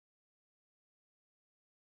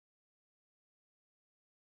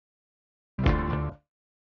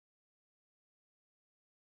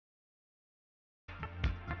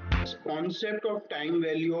concept of time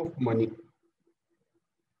value of money.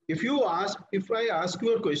 If I ask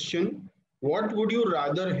you a question, what would you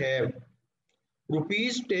rather have?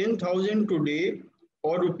 Rupees 10,000 today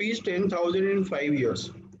or rupees 10,000 in 5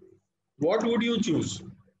 years? What would you choose?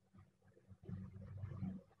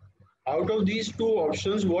 Out of these two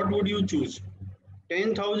options, what would you choose?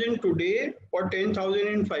 10,000 today or 10,000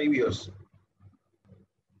 in 5 years?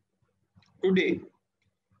 Today.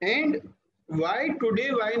 And why today?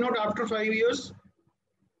 Why not after 5 years?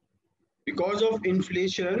 Because of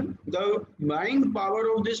inflation, the buying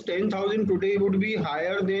power of this 10,000 today would be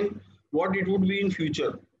higher than what it would be in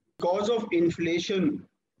future. Because of inflation,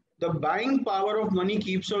 the buying power of money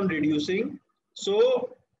keeps on reducing.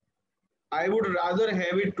 So I would rather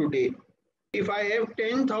have it today. If I have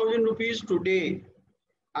 10,000 rupees today,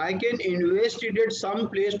 I can invest it at some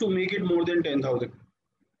place to make it more than 10,000.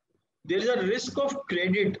 There is a risk of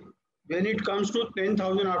credit when it comes to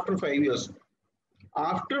 10,000 after 5 years.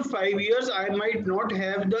 After 5 years, I might not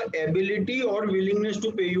have the ability or willingness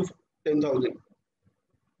to pay you 10,000.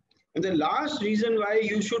 And the last reason why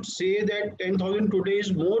you should say that 10,000 today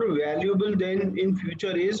is more valuable than in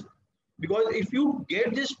future is because if you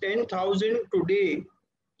get this 10,000 today,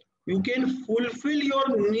 you can fulfill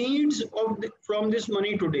your needs from this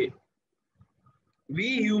money today. We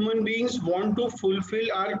human beings want to fulfill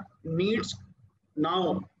our needs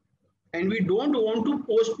now, and we don't want to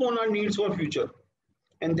postpone our needs for future.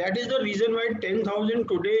 And that is the reason why 10,000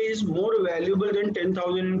 today is more valuable than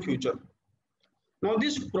 10,000 in future. Now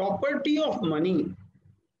this property of money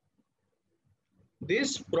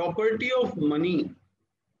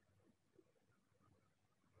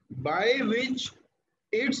by which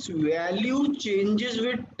its value changes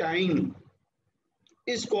with time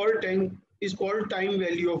is called time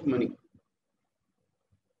value of money.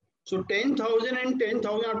 So 10,000 and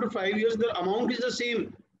 10,000 after 5 years, the amount is the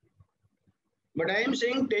same. But I am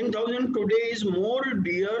saying 10,000 today is more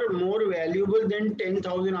dear, more valuable than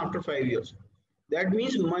 10,000 after 5 years. That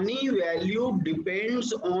means money value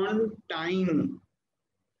depends on time.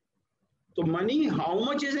 So money, how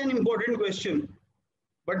much is an important question,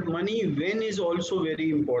 but money when is also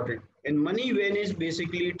very important. And money when is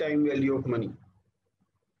basically time value of money.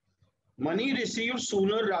 Money received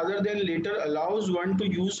sooner rather than later allows one to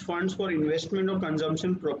use funds for investment or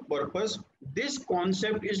consumption purpose. This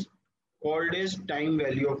concept is called as time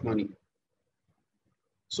value of money.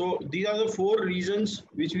 So these are the 4 reasons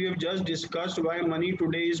which we have just discussed why money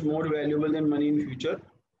today is more valuable than money in future.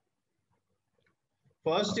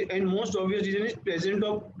 First and most obvious reason is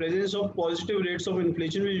presence of positive rates of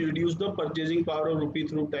inflation will reduce the purchasing power of rupee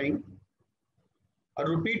through time. A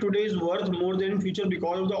rupee today is worth more than in future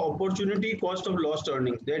because of the opportunity cost of lost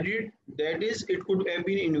earnings. That is, it could have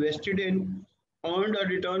been invested and earned a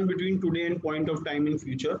return between today and point of time in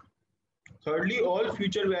future. Thirdly, all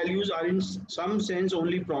future values are in some sense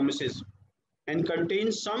only promises and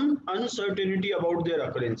contain some uncertainty about their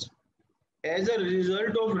occurrence. As a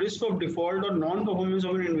result of risk of default or non-performance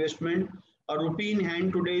of an investment, a rupee in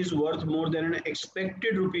hand today is worth more than an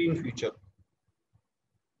expected rupee in future.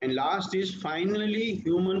 And last is finally,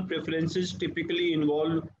 human preferences typically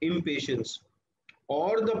involve impatience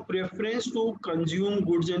or the preference to consume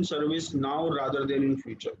goods and service now rather than in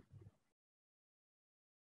future.